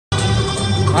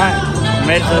Alright, we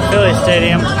made it to the Phillies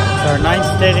Stadium. It's our 9th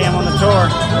stadium on the tour.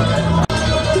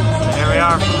 Here we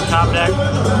are from the top deck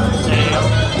stadium.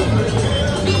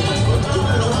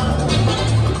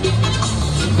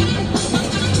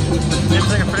 Seems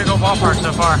like a pretty cool ballpark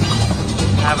so far.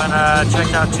 Haven't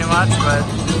checked out too much, but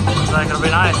looks like it'll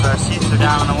be nice. Our seats are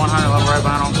down in the 100 level right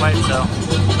behind home plate, so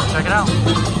check it out.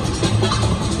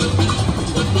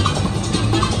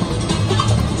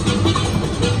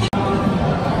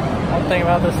 One thing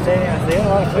about this stadium is they have a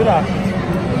lot of food options.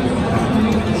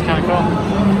 It's kind of cool.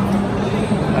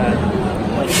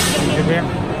 Good beer.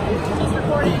 Just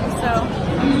recording, so.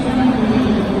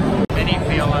 Mini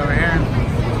field over here.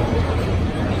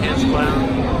 Can't split them.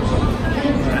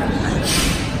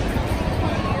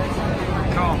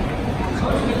 Cool.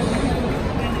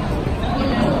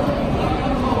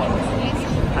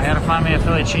 I gotta find me a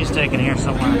Philly cheesesteak in here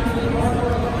somewhere.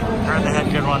 Heard they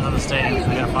had good ones in the stadium, so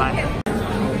we gotta find it.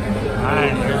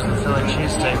 Alright, here's the Philly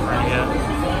cheesesteak we're gonna get.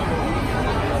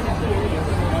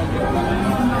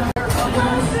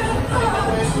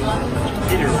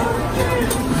 Peter.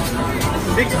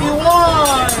 61!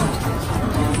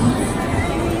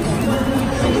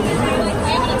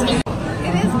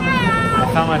 I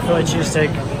found my Philly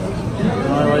cheesesteak.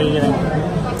 What are you getting?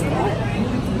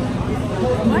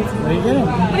 What? What are you getting?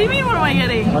 What do you mean, what am I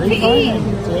getting? What are you finding?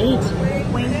 To eat.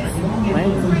 Wings.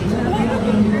 Wings.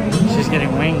 She's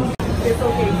getting wings.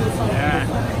 Yeah.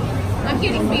 I'm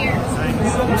getting beer.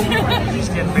 Thanks. She's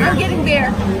getting beer. I'm getting beer.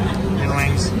 And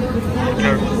wings.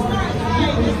 Coke.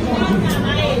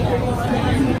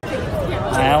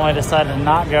 I only decided to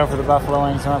not go for the buffalo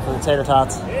wings. I went for the tater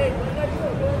tots.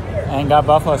 And got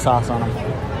buffalo sauce on them.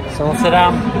 So we'll sit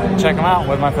down and check them out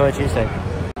with my Philly cheesesteak.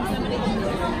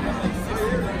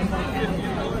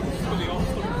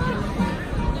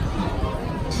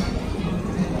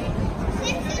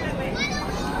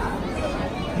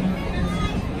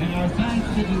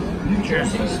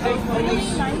 Cheers. It's a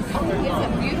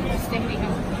beautiful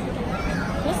stadium.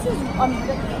 This is, I've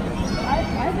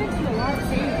been to a lot of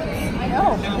stadiums. I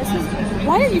know. This is,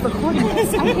 why are you recording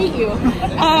this? I hate you.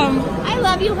 I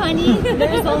love you, honey.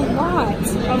 There's a lot of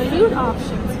food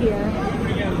options here.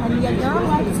 And your girl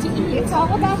likes to eat. It's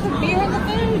all about the beer and the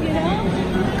food, you know?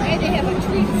 And they have a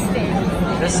treat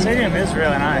stand. This stadium is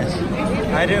really nice.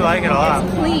 I do like it a lot.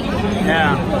 It's clean.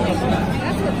 Yeah.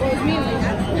 That's what blows me away.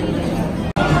 That's clean.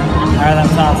 How are them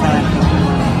sauce, honey?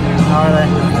 How are they?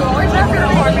 Well, we're not going to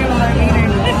record me when I'm eating.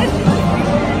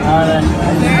 How are they?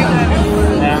 Very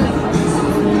good. Yeah.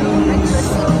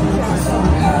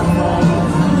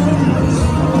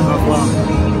 Buffalo.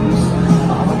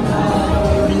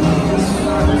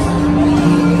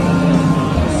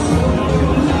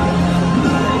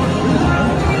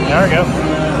 There we go.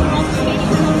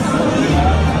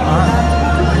 All right.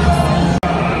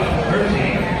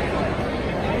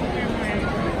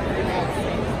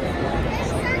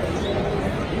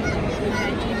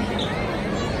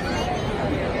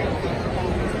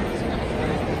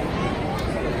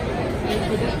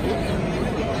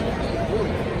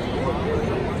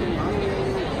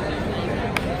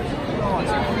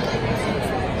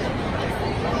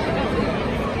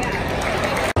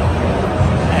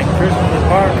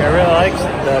 Park, I really like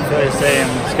the Phillies Stadium.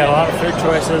 It's got a lot of food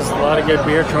choices, a lot of good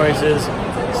beer choices.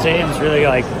 The stadium's really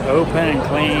like open and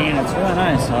clean. It's really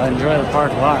nice. I enjoy the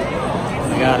park a lot.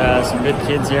 We got some good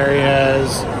kids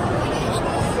areas.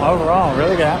 Overall,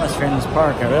 really good atmosphere in this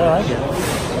park. I really like it.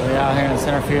 So we're out here in the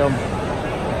center field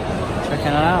checking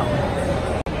it out.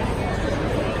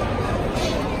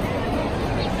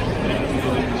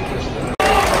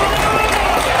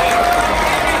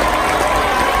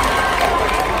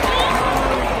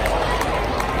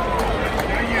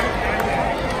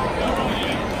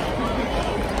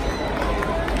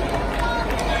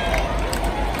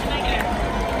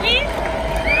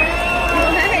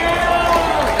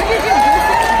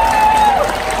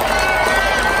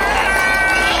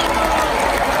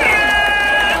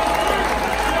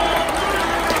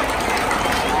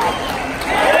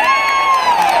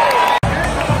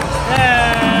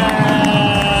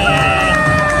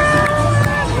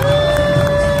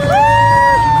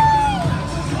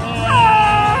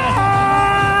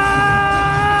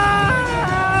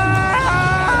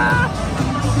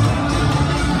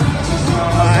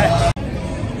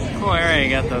 You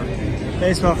got the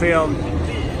baseball field,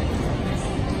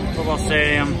 football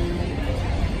stadium,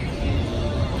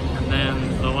 and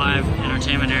then the live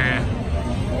entertainment area.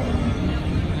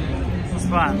 It's a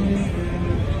spot.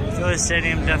 Phillies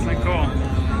Stadium, definitely cool.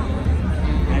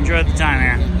 I enjoyed the time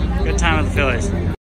here. Good time with the Phillies.